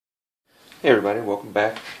Hey everybody, welcome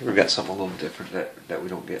back. We've got something a little different that we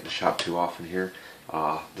don't get in the shop too often here.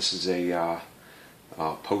 This is a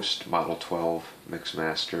post Model 12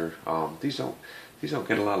 Mixmaster. These don't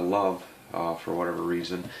get a lot of love for whatever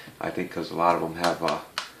reason. I think because a lot of them have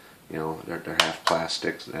they're half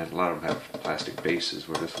plastics, and a lot of them have plastic bases,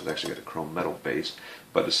 where this one's actually got a chrome metal base,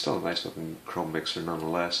 but it's still a nice looking chrome mixer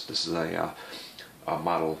nonetheless. This is a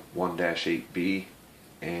Model 1-8B,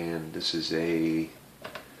 and this is a,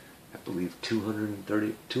 I believe,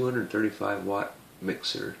 235 watt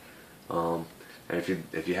mixer. And if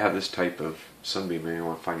you have this type of Sunbeam and you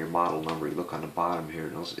want to find your model number, you look on the bottom here,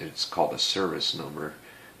 and it's called a service number.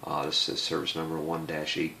 This is service number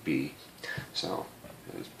 1-8B. So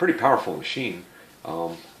it's a pretty powerful machine.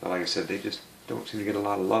 But like I said, they just don't seem to get a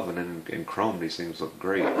lot of love, and in chrome these things look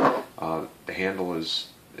great. The handle is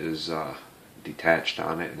detached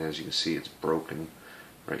on it, and as you can see, it's broken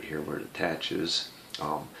right here where it attaches.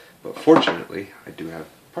 But fortunately, I do have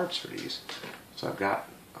parts for these. So I've got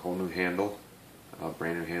a whole new handle, a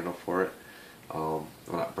brand new handle for it. Well,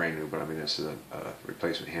 not brand new, but I mean this is a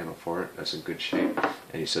replacement handle for it. That's in good shape.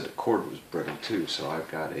 And he said the cord was brittle too, so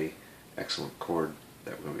I've got a excellent cord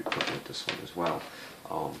that we're going to be putting with this one as well.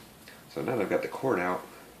 So now that I've got the cord out,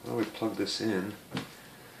 why don't we plug this in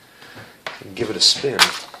and give it a spin.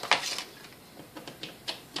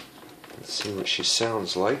 Let's see what she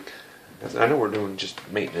sounds like. I know we're doing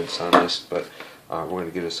just maintenance on this, but we're going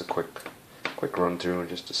to give this a quick run through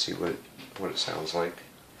just to see what it sounds like.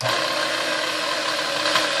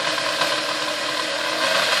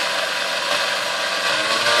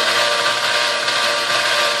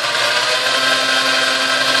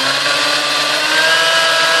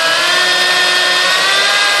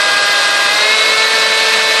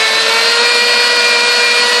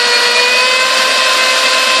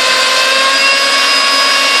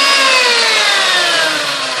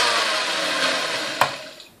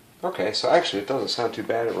 Okay, so actually it doesn't sound too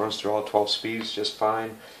bad. It runs through all 12 speeds just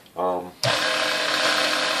fine. I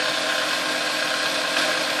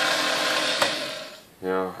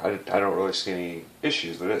don't really see any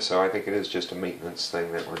issues with it, so I think it is just a maintenance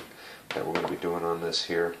thing that we're going to be doing on this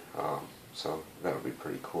here. So that would be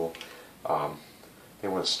pretty cool. They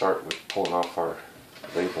want to start with pulling off our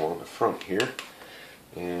label on the front here,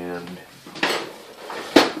 and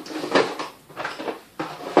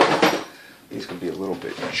these can be a little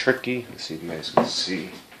bit tricky. Let's see if you guys can see.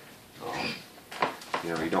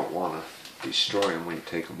 You don't want to destroy them when you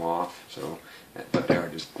take them off. So, but they are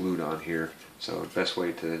just glued on here. So the best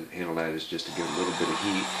way to handle that is just to give a little bit of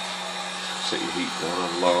heat. Set your heat down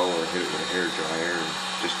on low, or hit it with a hair dryer and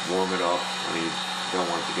just warm it up. I mean, you don't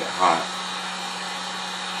want it to get hot.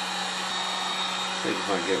 So you just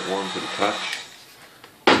want to get it warm to the touch,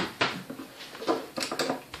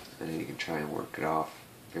 and then you can try and work it off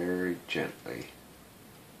very gently.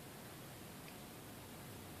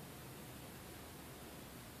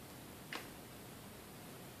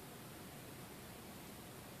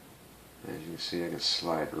 As you can see, I can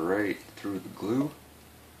slide right through the glue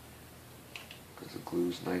because the glue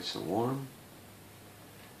is nice and warm.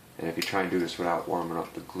 And if you try and do this without warming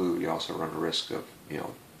up the glue, you also run the risk of,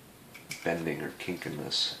 bending or kinking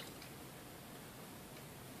this,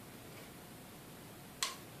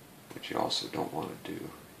 which you also don't want to do. You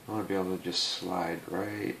want to be able to just slide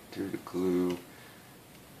right through the glue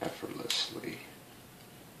effortlessly.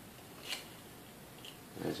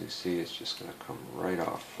 As you see, it's just going to come right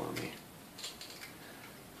off for me.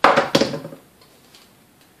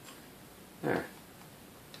 There.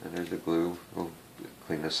 And there's the glue. We'll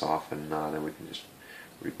clean this off, and then we can just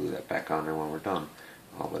re-glue that back on there when we're done.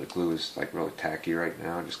 But the glue is like really tacky right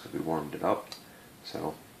now just because we warmed it up.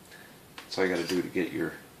 So that's all you got to do to get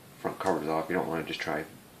your front covers off. You don't want to just try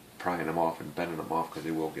prying them off and bending them off, because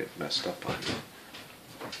they will get messed up on you.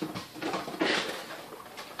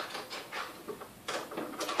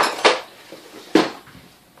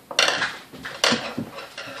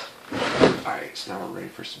 Alright, so now we're ready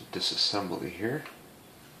for some disassembly here.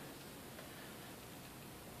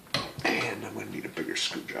 And I'm going to need a bigger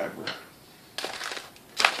screwdriver.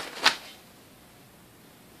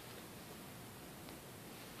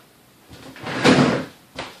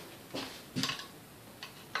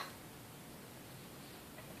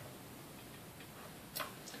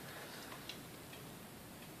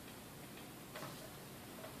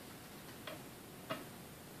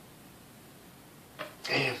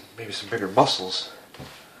 And maybe some bigger muscles.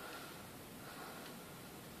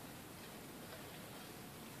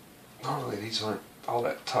 Normally these aren't all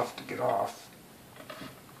that tough to get off.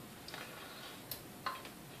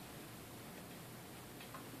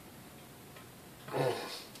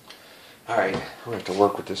 Alright, I'm going to have to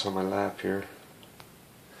work with this on my lap here.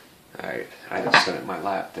 Alright, I just set it in my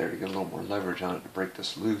lap there to get a little more leverage on it to break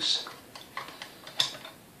this loose.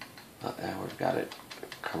 Now we've got it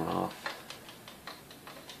coming off.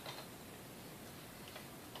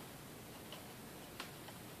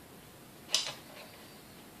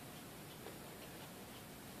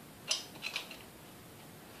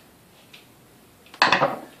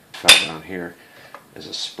 Felt down here is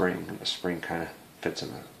a spring, and the spring kind of fits in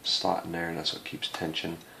a slot in there, and that's what keeps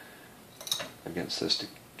tension against this to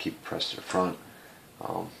keep pressed to the front.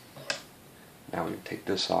 Now we can take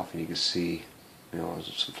this off, and you can see,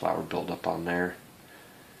 there's some flour buildup on there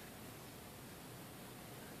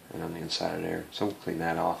and on the inside of there. So we'll clean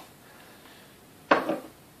that off.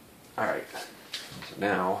 Alright, so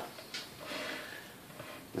now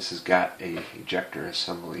this has got a ejector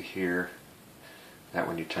assembly here that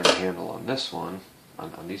when you turn the handle on this one,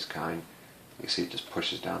 on these kind, you see it just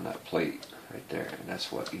pushes down that plate right there, and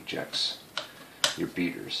that's what ejects your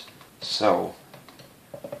beaters. So,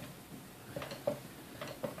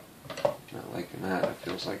 not liking that. It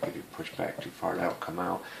feels like if you push back too far, that'll come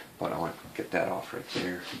out, but I want to get that off right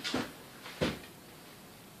there.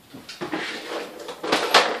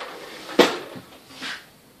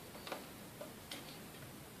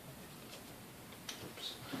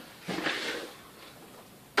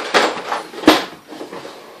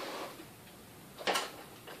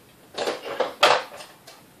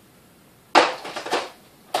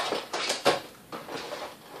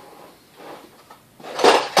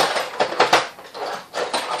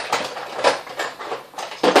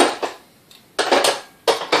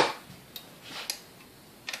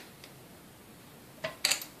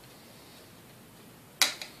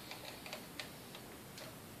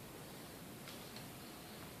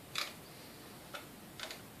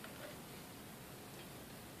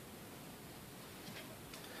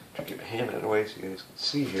 Get my hand out of the way so you guys can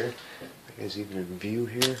see here. You guys even in view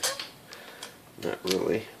here? Not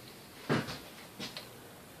really.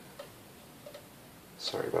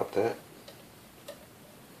 Sorry about that.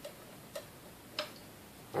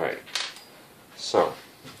 Alright, so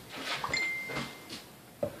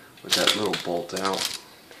with that little bolt out,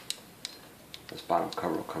 this bottom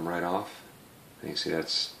cover will come right off. And you see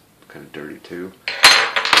that's kind of dirty too.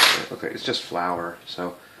 Okay, it's just flour,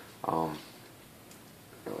 so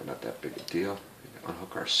really not that big a deal. We can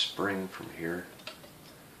unhook our spring from here.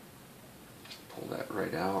 Pull that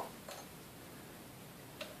right out.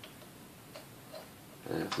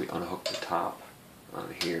 And then if we unhook the top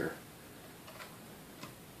on here,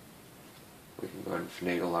 we can go ahead and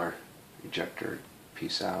finagle our ejector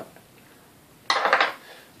piece out.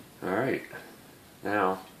 Alright,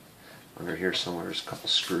 now under here somewhere is a couple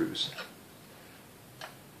screws.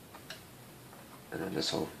 And then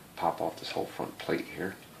this will pop off this whole front plate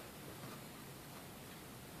here.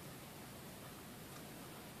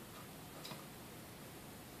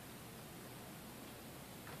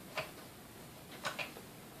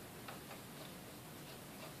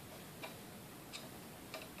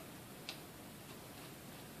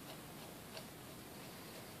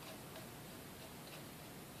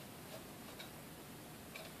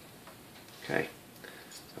 Okay,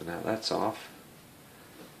 so now that's off.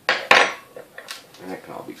 And that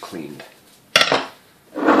can all be cleaned.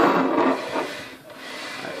 Alright,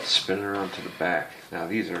 spin it around to the back. Now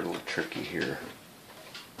these are a little tricky here.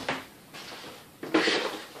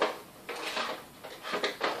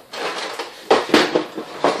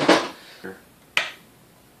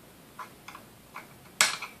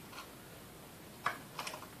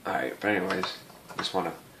 Alright, but anyways, just want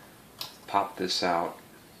to pop this out.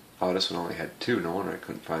 Oh, this one only had two. No wonder I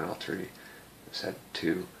couldn't find all three. This had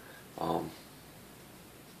two.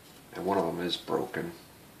 And one of them is broken.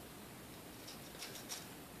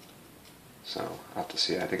 So I'll have to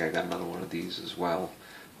see. I think I got another one of these as well.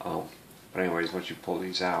 But anyways, once you pull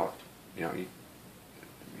these out, you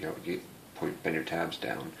bend your tabs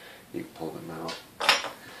down, you can pull them out.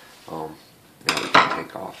 Now we can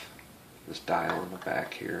take off this dial in the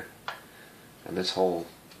back here, and this whole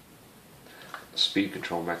speed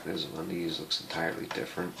control mechanism on these looks entirely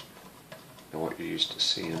different than what you're used to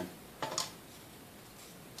seeing.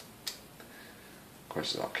 Of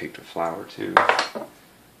course, it's all caked with flour too.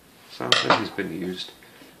 So this has been used.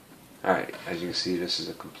 Alright, as you can see, this is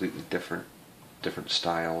a completely different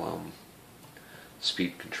style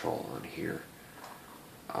speed control on here.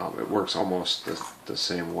 It works almost the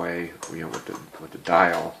same way, with the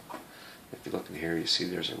dial. If you look in here, you see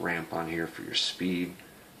there's a ramp on here for your speed,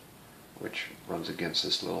 which runs against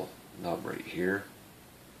this little nub right here.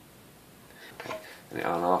 Okay, and the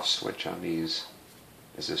on-off switch on these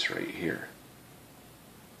is this right here.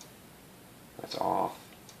 That's off.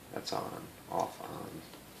 That's on. Off, on.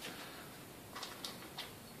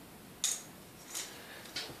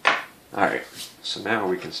 Alright, so now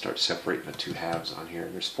we can start separating the two halves on here.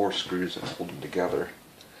 There's 4 screws that hold them together.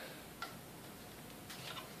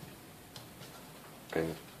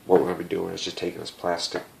 And what we're going to be doing is just taking this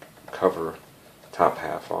plastic cover top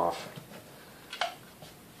half off.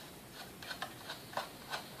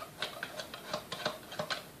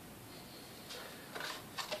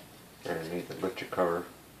 And you can lift your cover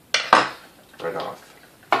right off.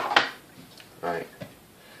 Right.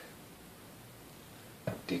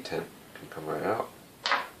 D10 can come right out.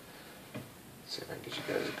 Let's see if I can get you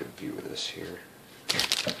guys a good view of this here.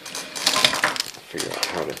 Figure out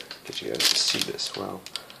how to get you guys to see this well.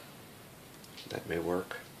 That may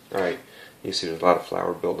work. Alright, you see there's a lot of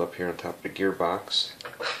flour buildup here on top of the gearbox,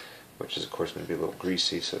 which is of course going to be a little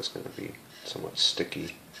greasy, so it's going to be somewhat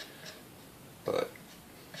sticky. But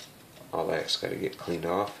all that's got to get cleaned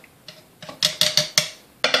off.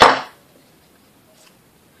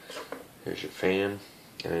 Here's your fan,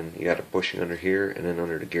 and you got a bushing under here, and then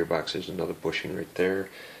under the gearbox there's another bushing right there,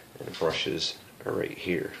 and the brushes are right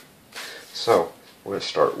here. So we're going to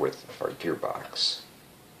start with our gearbox.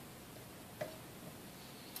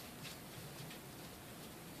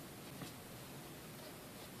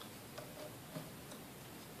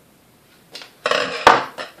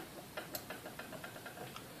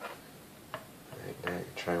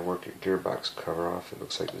 Try and work your gearbox cover off. It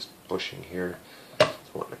looks like this bushing here is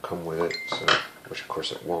wanting to come with it, so which of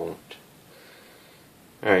course it won't.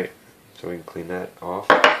 Alright, so we can clean that off.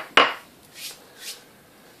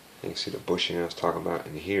 You can see the bushing I was talking about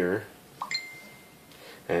in here.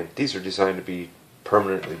 And these are designed to be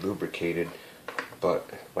permanently lubricated, but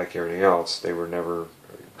like everything else, they'd never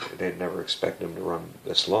expect them to run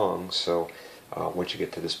this long, so once you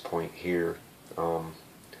get to this point here,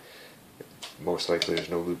 most likely there's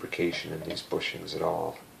no lubrication in these bushings at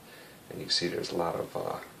all. And you can see there's a lot of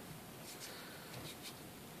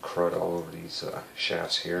crud all over these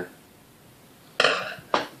shafts here.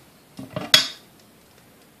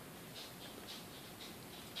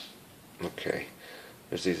 Okay,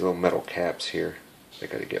 there's these little metal caps here. They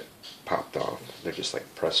got to get popped off. They're just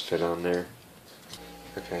like press fit on there.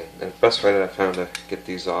 Okay, and the best way that I found to get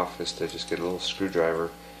these off is to just get a little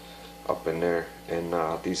screwdriver up in there, and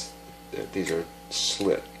these are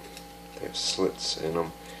slit. They have slits in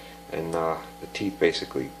them, and the teeth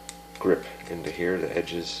basically grip into here. The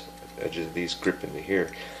edges of these grip into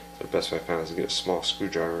here. So the best way I found is to get a small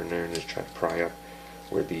screwdriver in there and just try to pry up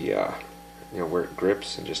where the where it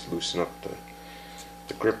grips, and just loosen up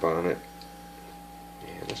the grip on it.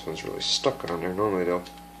 And this one's really stuck on there. Normally they'll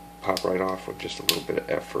pop right off with just a little bit of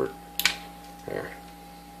effort. There.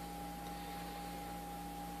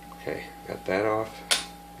 Okay, got that off.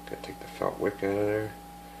 Gotta take the felt wick out of there.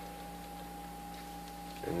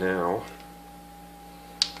 And now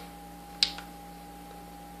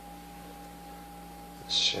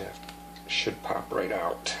this shaft should pop right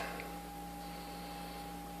out.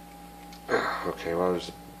 Okay, well there's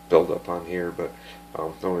a buildup on here, but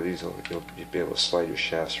normally these you'll be able to slide your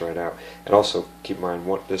shafts right out. And also keep in mind,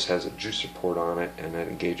 this has a juicer port on it, and that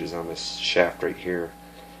engages on this shaft right here.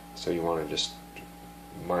 So you want to just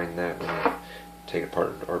mind that when you take it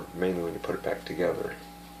apart, or mainly when you put it back together.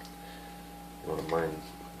 You want to mind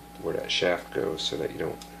where that shaft goes, so that you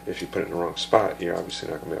don't, if you put it in the wrong spot, you're obviously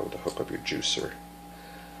not going to be able to hook up your juicer.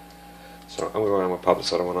 So I'm going to pop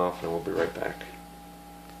this other one off, and we'll be right back.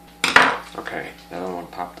 Okay, the other one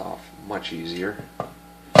popped off much easier.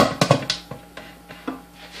 The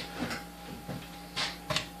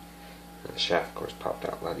shaft, of course, popped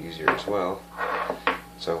out a lot easier as well.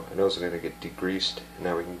 So I know it's going to get degreased, and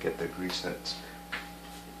now we can get the grease that's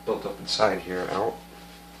built up inside here out.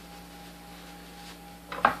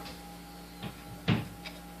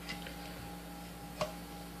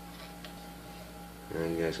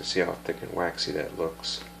 And you guys can see how thick and waxy that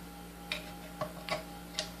looks.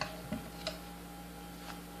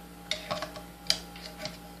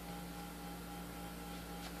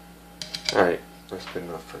 Alright, that's good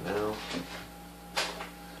enough for now.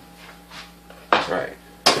 Alright.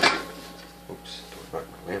 Oops, don't knock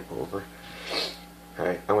my lamp over.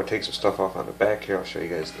 Alright, I'm going to take some stuff off on the back here. I'll show you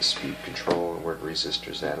guys the speed control and where the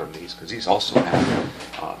resistor's at on these, because these also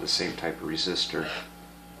have the same type of resistor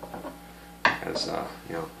as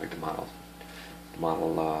like the model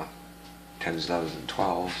 10s, 11s, and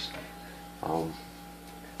 12s.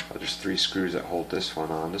 There's 3 screws that hold this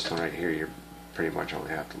one on. This one right here, you pretty much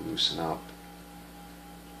only have to loosen up,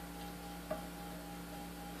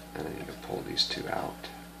 and then you can pull these 2 out.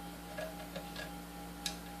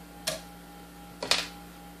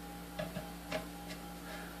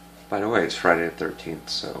 By the way, it's Friday the 13th,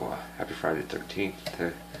 so happy Friday the 13th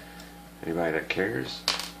to anybody that cares.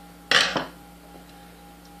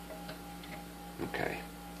 Okay,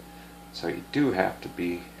 so you do have to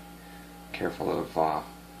be careful of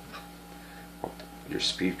your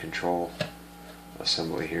speed control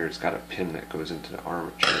assembly here. It's got a pin that goes into the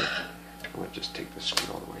armature. I'm going to just take the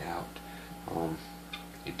screw all the way out.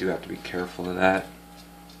 You do have to be careful of that.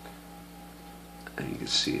 And you can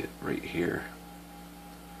see it right here.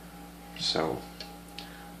 So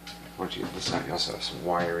once you get this out, you also have some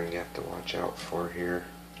wiring you have to watch out for here.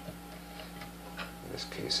 In this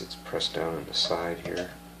case, it's pressed down on the side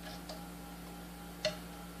here.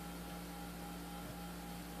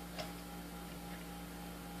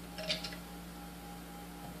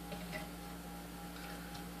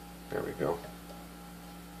 There we go.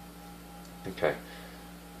 Okay.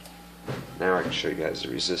 Now I can show you guys the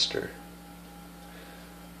resistor.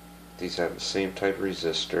 These have the same type of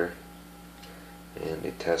resistor, and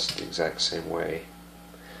they test the exact same way.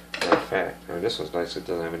 Matter of fact, I mean, this one's nice, it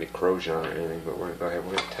doesn't have any corrosion on it or anything, but we're going to go ahead and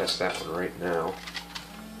we're going to test that one right now.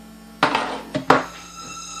 So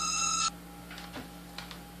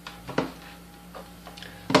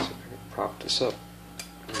I'm going to prop this up,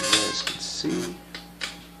 and you guys can see.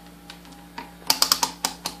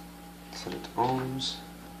 Set it to ohms.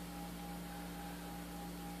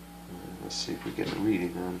 And let's see if we get a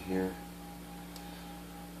reading on here.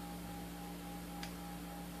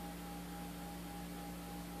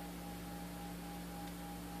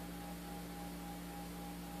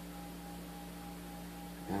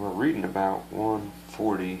 And we're reading about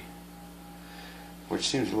 140, which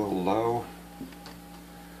seems a little low.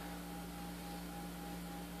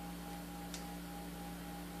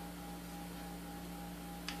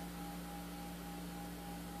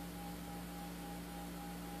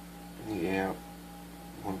 Yeah,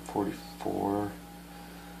 144.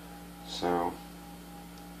 So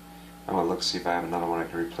I'm gonna look see if I have another one I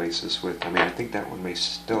can replace this with. I mean, I think that one may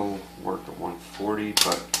still work at 140,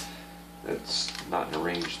 but it's not in the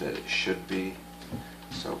range that it should be.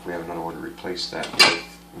 So if we have another one to replace that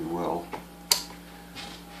with, we will.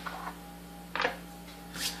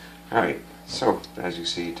 Alright, so as you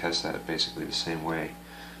see, test that basically the same way.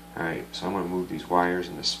 Alright, so I'm going to move these wires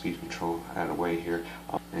and the speed control out of the way here.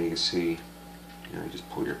 And you can see, you know, you just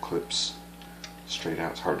pull your clips straight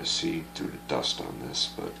out. It's hard to see through the dust on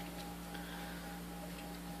this, but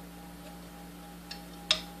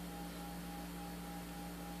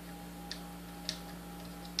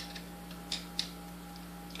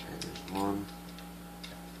okay, there's one.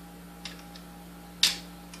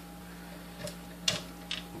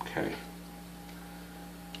 Okay.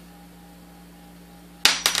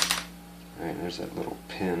 Alright, there's that little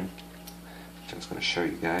pin, which I was going to show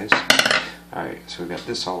you guys. Alright, so we got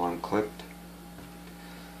this all unclipped.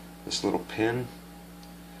 This little pin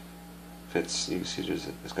fits, you can see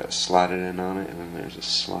it's got a slotted end on it, and then there's a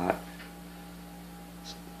slot.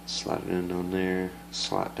 Slotted end on there,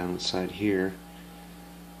 slot down the side here.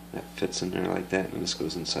 That fits in there like that, and this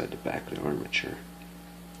goes inside the back of the armature.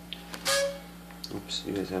 Oops,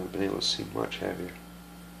 you guys haven't been able to see much, have you?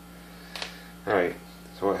 Alright.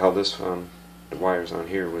 So what held this on, the wires on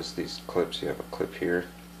here, was these clips. You have a clip here,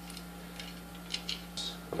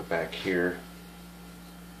 on the back here.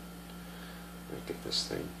 Let me get this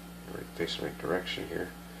thing facing the right direction here.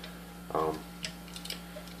 You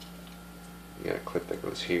got a clip that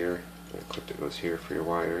goes here, and a clip that goes here for your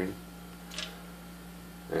wiring.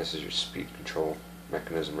 And this is your speed control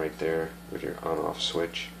mechanism right there with your on-off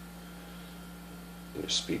switch. Your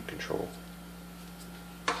speed control.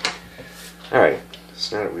 Alright.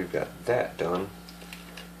 So now that we've got that done,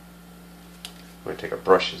 I'm going to take our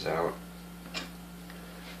brushes out.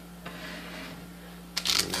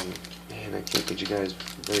 And I can't get you guys a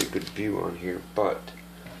very good view on here, but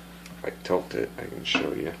if I tilt it, I can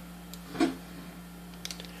show you.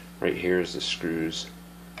 Right here is the screws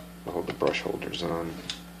to hold the brush holders on.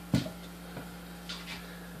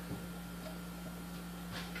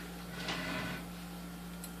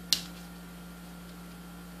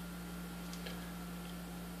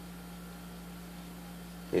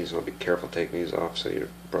 You just want to be careful taking these off so your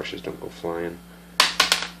brushes don't go flying.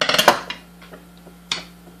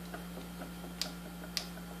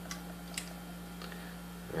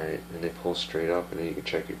 Alright, and they pull straight up, and then you can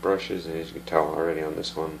check your brushes, and as you can tell already on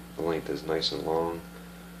this one, the length is nice and long,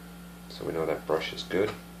 so we know that brush is good.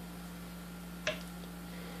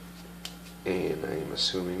 And I am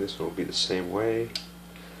assuming this one will be the same way.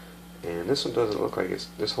 And this one doesn't look like it's,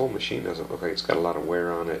 this whole machine doesn't look like it's got a lot of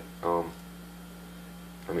wear on it.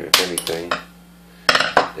 I mean, if anything,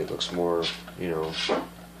 it looks more, you know,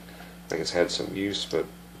 like it's had some use, but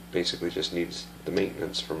basically just needs the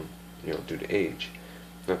maintenance from, due to age.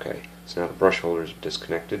 Okay, so now the brush holders are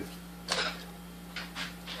disconnected.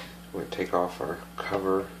 We're going to take off our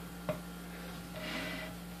cover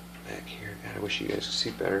back here. God, I wish you guys could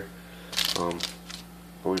see better. But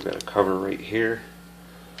we've got a cover right here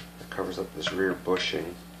that covers up this rear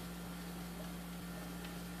bushing.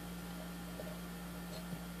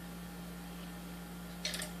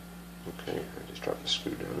 Okay, I just dropped the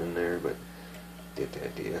screw down in there, but get the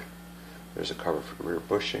idea. There's a cover for the rear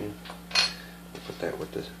bushing. We'll put that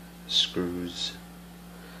with the screws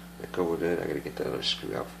that go with it. I gotta get that other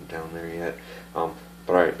screw out from down there yet. But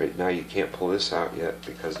alright, but now you can't pull this out yet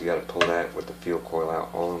because you gotta pull that with the field coil out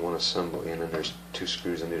all in one assembly, and then there's 2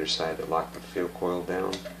 screws on either side that lock the field coil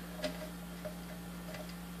down.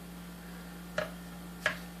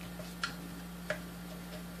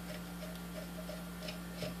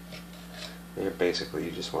 And basically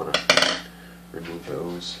you just want to remove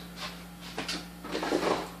those.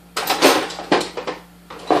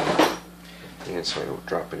 And so I don't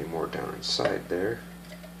drop any more down inside there.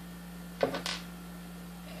 I'll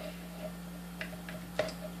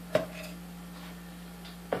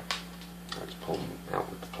just pull them out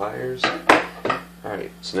with the pliers.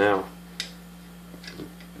 Alright, so now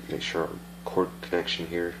make sure our cord connection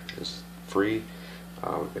here is free.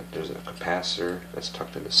 There's a capacitor that's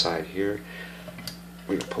tucked in the side here.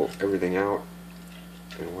 We can pull everything out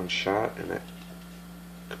in one shot, and that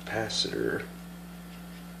capacitor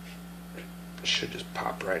should just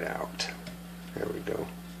pop right out. There we go.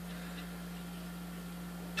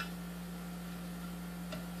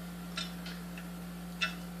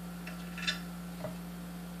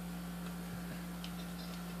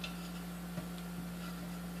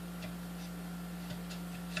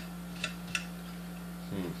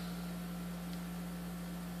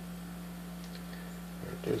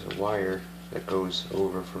 There's a wire that goes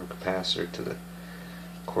over from the capacitor to the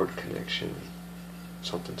cord connection.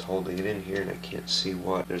 Something's holding it in here and I can't see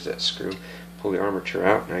what. There's that screw. Pull the armature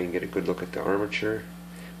out. Now you can get a good look at the armature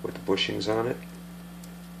with the bushings on it.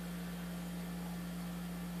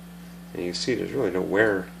 And you can see there's really no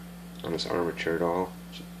wear on this armature at all.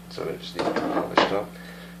 So it just needs to be polished up.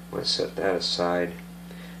 I'm going to set that aside,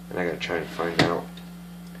 and I got to try and find out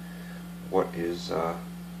what is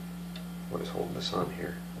holding this on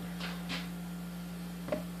here.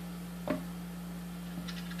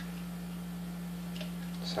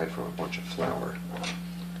 Aside from a bunch of flour.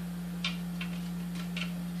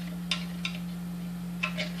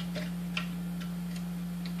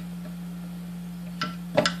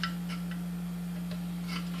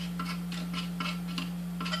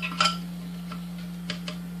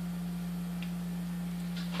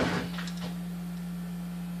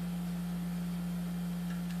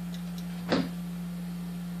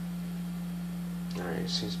 Alright, it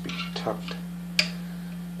seems to be tucked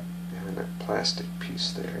behind that plastic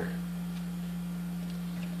piece there.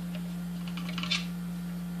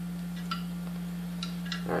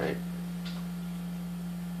 Alright.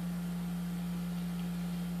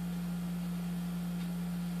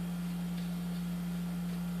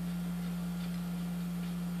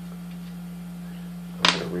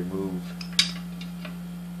 I'm going to remove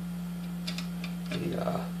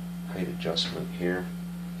the height adjustment here.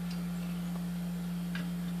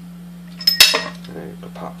 And I can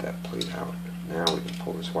pop that plate out. Now we can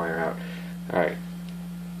pull this wire out. Alright,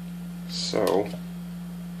 so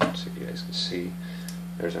let's see if you guys can see.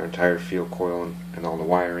 There's our entire field coil and all the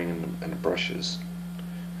wiring and the brushes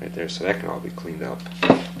right there, so that can all be cleaned up.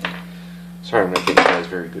 Sorry, I'm not giving you guys a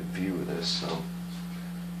very good view of this, so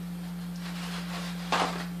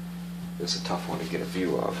it's a tough one to get a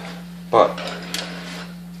view of. But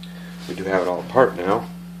we do have it all apart now.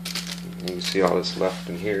 You can see all that's left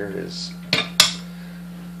in here is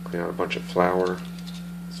clean out a bunch of flour.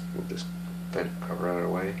 Let's move this vent cover out of the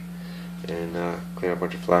way. And clean out a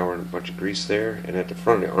bunch of flour and a bunch of grease there. And at the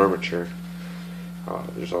front of the armature,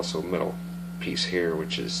 there's also a metal piece here,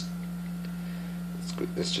 which is,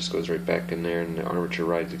 this just goes right back in there, and the armature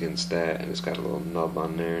rides against that, and it's got a little nub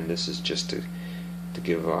on there, and this is just to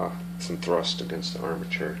give some thrust against the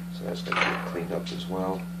armature. So that's going to get cleaned up as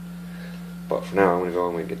well. But for now, I'm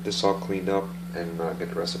going to get this all cleaned up and get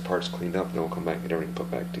the rest of the parts cleaned up, and then we'll come back and get everything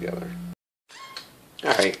put back together.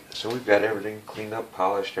 Alright, so we've got everything cleaned up,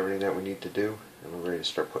 polished, everything that we need to do, and we're ready to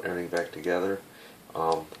start putting everything back together.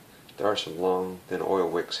 There are some long, thin oil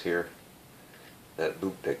wicks here that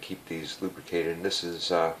keep these lubricated, and this is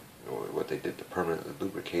what they did to permanently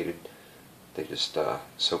lubricated. They just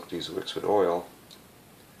soaked these wicks with oil,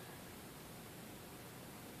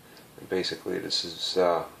 and basically this is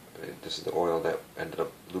the oil that ended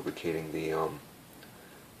up lubricating the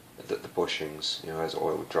the bushings, as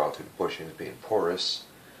oil would draw through the bushings being porous.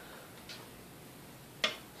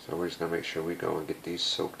 So we're just going to make sure we go and get these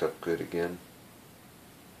soaked up good again.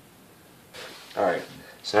 Alright,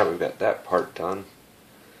 so now we've got that part done.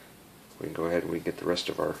 We can go ahead and we get the rest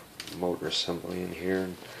of our motor assembly in here.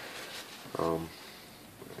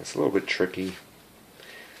 It's a little bit tricky.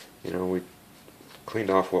 We cleaned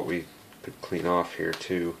off what we could clean off here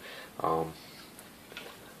too. You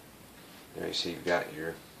see you've got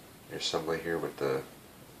your assembly here with your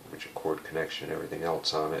cord connection and everything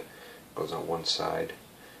else on it. Goes on one side.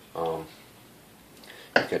 You've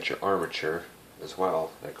got your armature as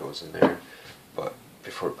well that goes in there. But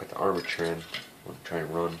before we put the armature in, we'll try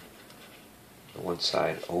and run the one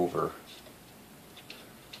side over,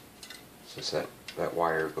 since that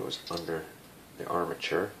wire goes under the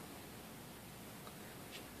armature.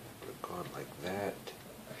 Put it on like that.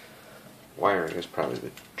 Wiring is probably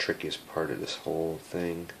the trickiest part of this whole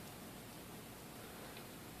thing.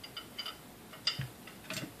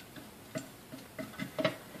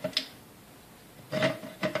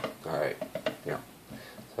 Alright, yeah.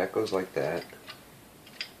 So that goes like that.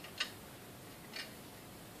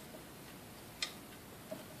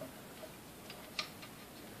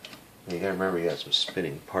 And you gotta remember you got some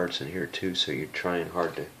spinning parts in here too, so you're trying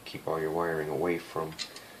hard to keep all your wiring away from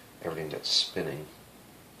everything that's spinning.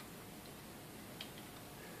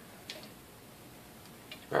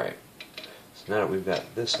 Alright, so now that we've got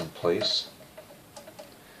this in place,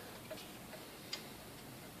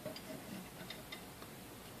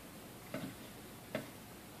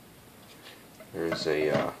 there's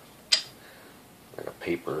like a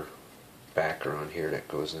paper backer on here that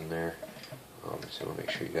goes in there. So we'll make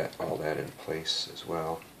sure you got all that in place as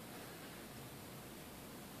well.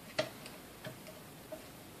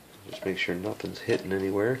 Just make sure nothing's hitting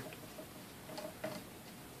anywhere.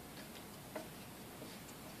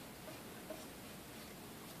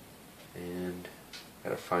 And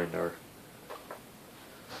gotta find our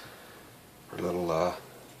little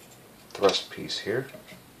thrust piece here.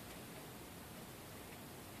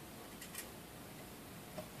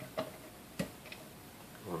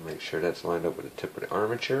 Make sure that's lined up with the tip of the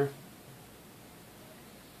armature.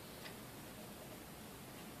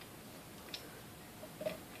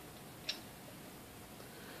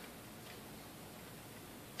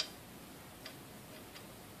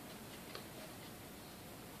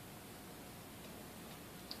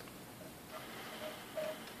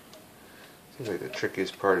 Seems like the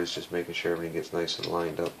trickiest part is just making sure everything gets nice and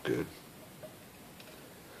lined up good.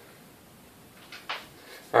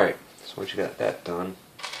 Alright, so once you got that done,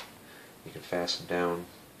 you can fasten down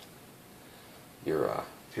your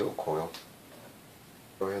fuel coil.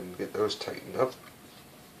 Go ahead and get those tightened up.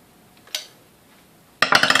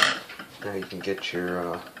 Now you can get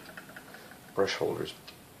your brush holders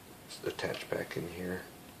attached back in here.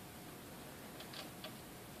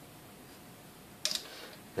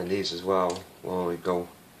 And these as well will only go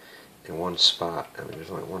in one spot. I mean,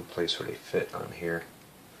 there's only one place where they fit on here.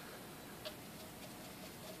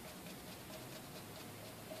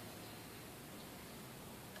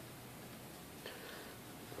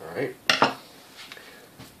 Alright, now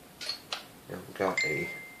we've got a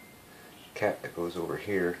cap that goes over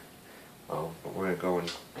here, but we're going to go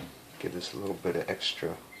and give this a little bit of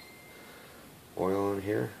extra oil in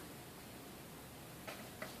here.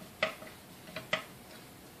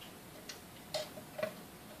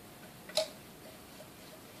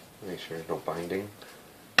 Make sure there's no binding,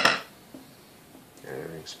 and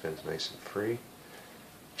everything spins nice and free.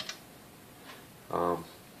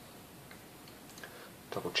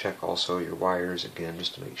 Double check also your wires again,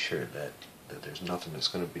 just to make sure that there's nothing that's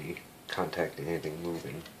going to be contacting anything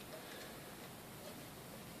moving.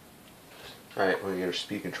 Alright, we'll get our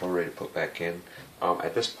speed control ready to put back in.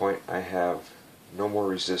 At this point I have no more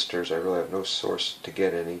resistors. I really have no source to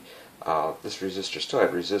get any. This resistor still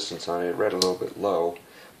had resistance on it. It read a little bit low,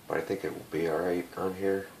 but I think it will be alright on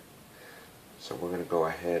here. So we're going to go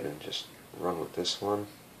ahead and just run with this one.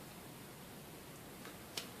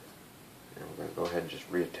 And we're going to go ahead and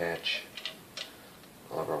just reattach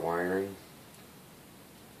all of our wiring.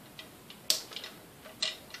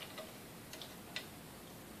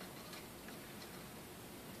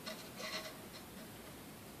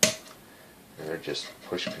 And they're just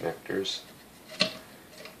push connectors.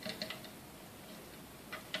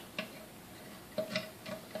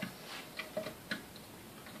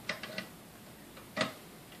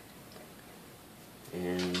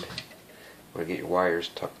 And want to get your wires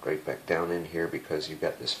tucked right back down in here, because you've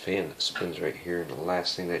got this fan that spins right here, and the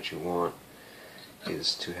last thing that you want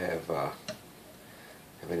is to have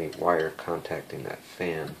any wire contacting that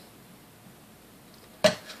fan.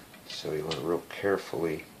 So you want to real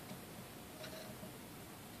carefully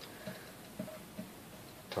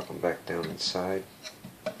tuck them back down inside.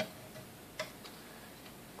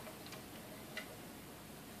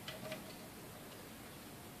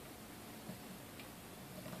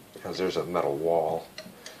 Because there's a metal wall.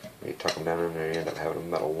 When you tuck them down in there, you end up having a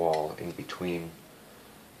metal wall in between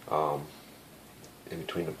the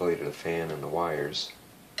blade of the fan and the wires,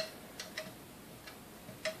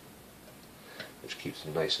 which keeps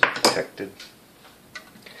them nice and protected.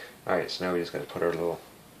 Alright, so now we just got to put our little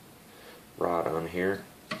rod on here,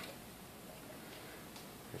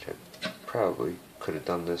 which I probably could have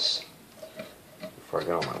done this before I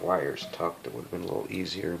got all my wires tucked. It would have been a little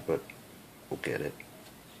easier, but we'll get it.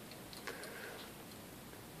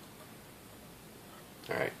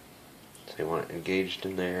 Alright, so you want it engaged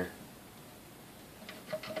in there.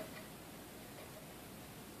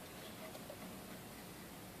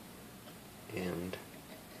 And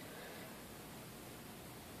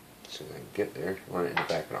as soon as I can get there, you want it in the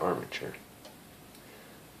back of the armature.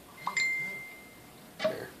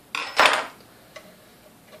 There.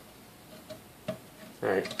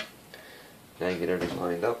 Alright, now you get everything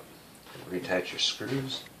lined up. Reattach your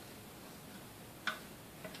screws.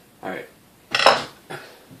 Alright.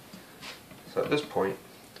 So at this point,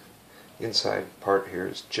 the inside part here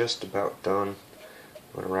is just about done.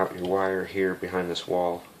 I'm going to route your wire here behind this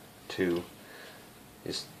wall too.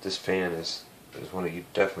 This fan is one of you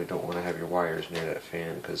definitely don't want to have your wires near that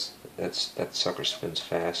fan, because that sucker spins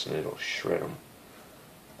fast and it'll shred them.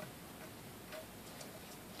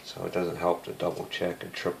 So it doesn't help to double check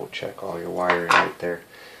and triple check all your wiring right there.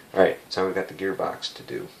 Alright, so now we've got the gearbox to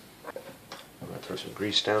do. I'm going to throw some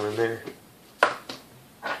grease down in there.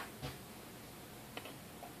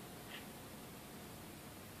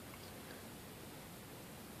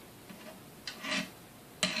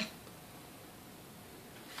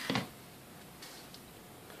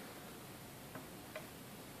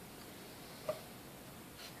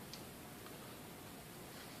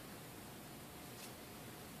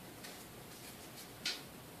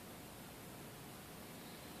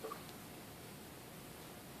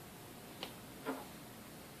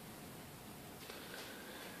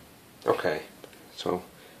 Okay, so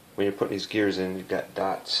when you're putting these gears in, you've got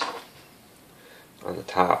dots on the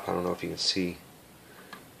top. I don't know if you can see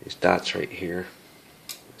these dots right here.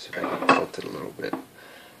 Let's see if I can tilt it a little bit.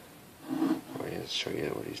 Oh yeah, let's show you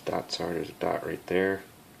what these dots are. There's a dot right there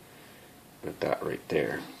and a dot right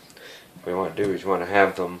there. What you want to do is you want to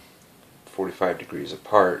have them 45 degrees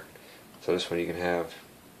apart. So this one you can have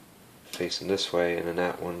facing this way, and then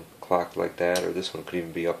that one clocked like that, or this one could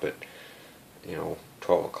even be up at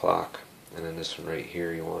 12 o'clock, and then this one right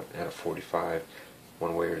here you want at a 45,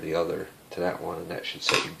 one way or the other to that one, and that should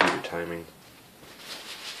set your beater timing.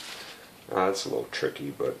 It's a little tricky,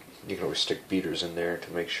 but you can always stick beaters in there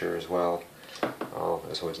to make sure as well.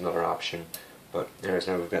 That's always another option. But anyways,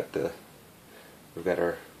 now we've got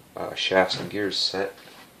our shafts and gears set.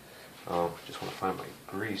 Just want to find my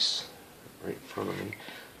grease right in front of me.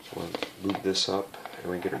 So we'll lube this up,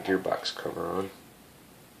 and we get our gearbox cover on.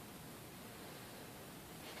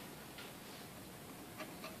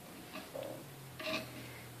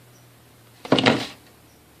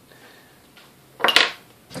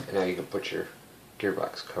 And now you can put your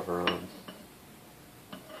gearbox cover on.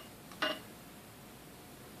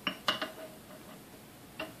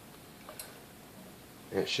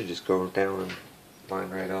 And it should just go down and line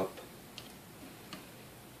right up.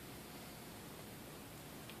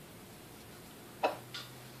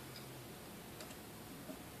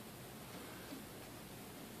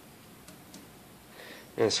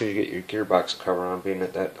 And so you get your gearbox cover on, being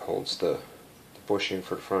that holds the bushing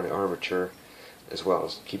for the front of the armature, as well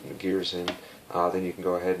as keeping the gears in. Then you can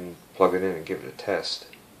go ahead and plug it in and give it a test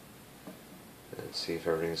and see if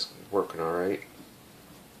everything's working alright.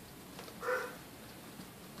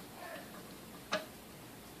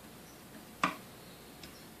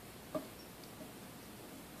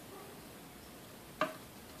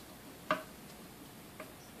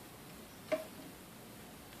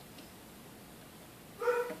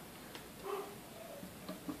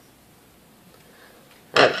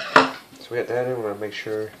 We got that in. We want to make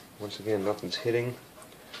sure, once again, nothing's hitting.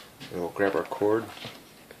 And we'll grab our cord.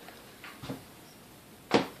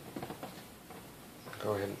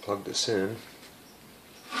 Go ahead and plug this in.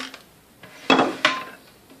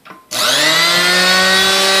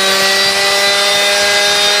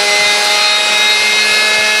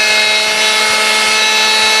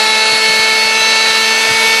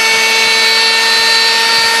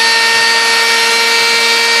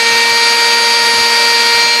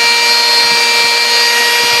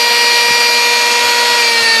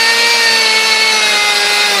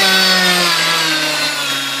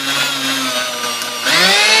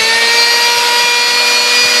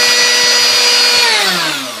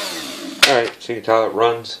 you can tell, it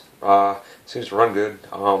runs. Seems to run good.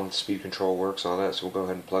 Speed control works, all that. So we'll go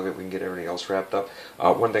ahead and plug it. We can get everything else wrapped up.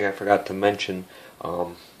 One thing I forgot to mention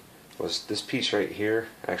was this piece right here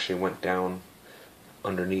actually went down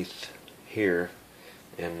underneath here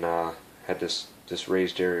and had this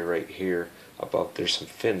raised area right here above. There's some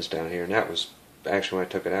fins down here, and that was actually, when I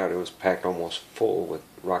took it out, it was packed almost full with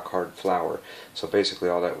rock hard flour. So basically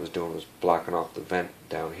all that was doing was blocking off the vent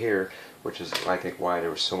down here, which is I think why there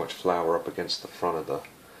was so much flour up against the front of the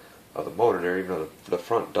motor there, even though the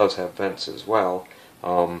front does have vents as well.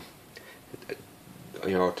 You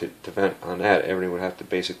know, to vent on that, everything would have to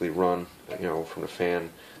basically run, you know, from the fan,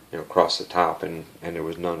 you know, across the top, and there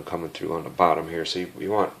was none coming through on the bottom here. So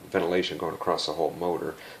you want ventilation going across the whole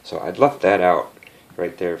motor. So I'd left that out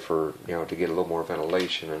right there for, you know, to get a little more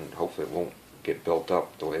ventilation, and hopefully it won't get built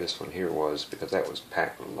up the way this one here was, because that was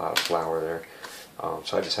packed with a lot of flour there.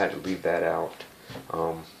 So I just had to leave that out.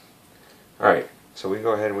 Alright, so we can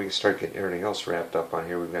go ahead and we can start getting everything else wrapped up on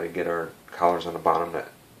here. We've got to get our collars on the bottom that,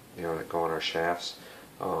 you know, that go on our shafts.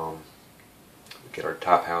 Get our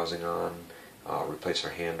top housing on, replace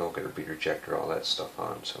our handle, get our bead rejector, all that stuff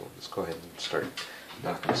on. So let's go ahead and start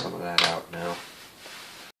knocking some of that out now.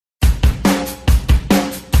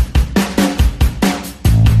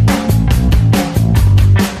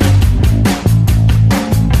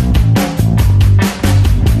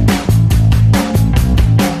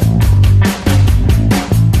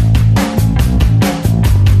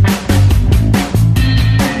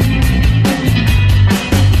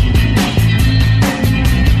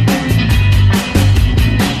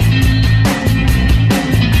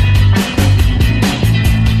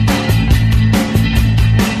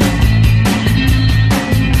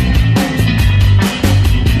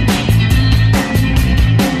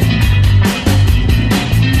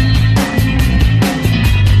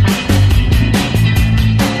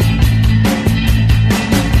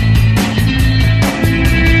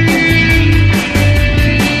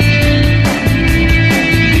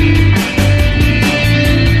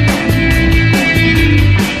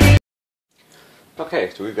 Okay,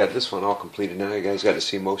 so we've got this one all completed now. You guys got to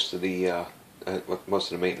see most of the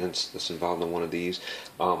maintenance that's involved in one of these.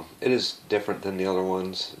 It is different than the other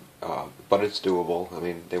ones, but it's doable. I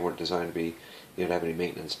mean, they weren't designed to be, you know, have any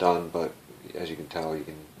maintenance done, but as you can tell, you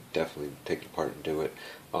can definitely take it apart and do it.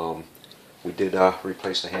 We did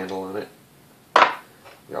replace the handle on it.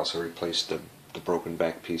 We also replaced the broken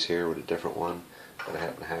back piece here with a different one that I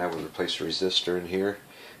happen to have. We replaced the resistor in here,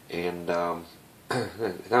 and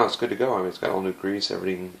now it's good to go. I mean, it's got all new grease,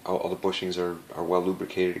 everything, all the bushings are well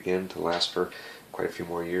lubricated again to last for quite a few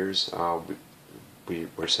more years.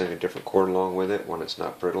 We're sending a different cord along with it, one that's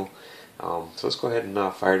not brittle. So let's go ahead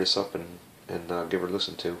and fire this up and give her a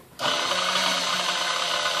listen to.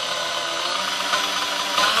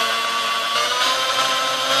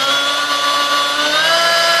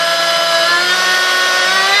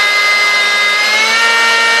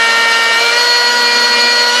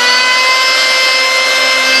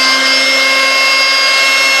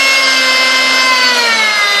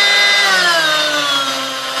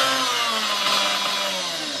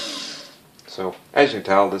 So, as you can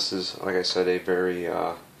tell, this is, like I said, a very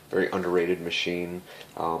underrated machine.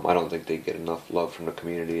 I don't think they get enough love from the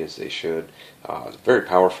community as they should. It's a very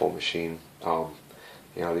powerful machine. You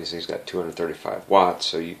know, these things got 235 watts,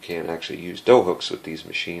 so you can actually use dough hooks with these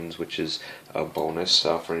machines, which is a bonus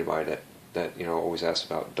for anybody that you know always asks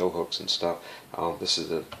about dough hooks and stuff. This is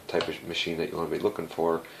the type of machine that you want to be looking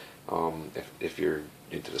for if you're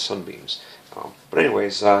into the Sunbeams. But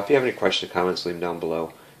anyways, if you have any questions or comments, leave them down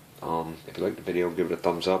below. If you like the video, give it a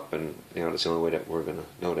thumbs up, and you know that's the only way that we're going to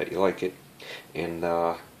know that you like it. And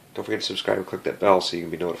don't forget to subscribe and click that bell so you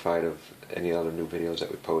can be notified of any other new videos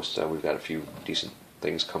that we post. We've got a few decent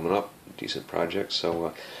things coming up, decent projects,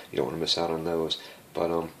 so you don't want to miss out on those.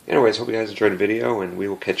 But anyways, hope you guys enjoyed the video, and we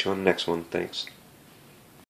will catch you on the next one. Thanks.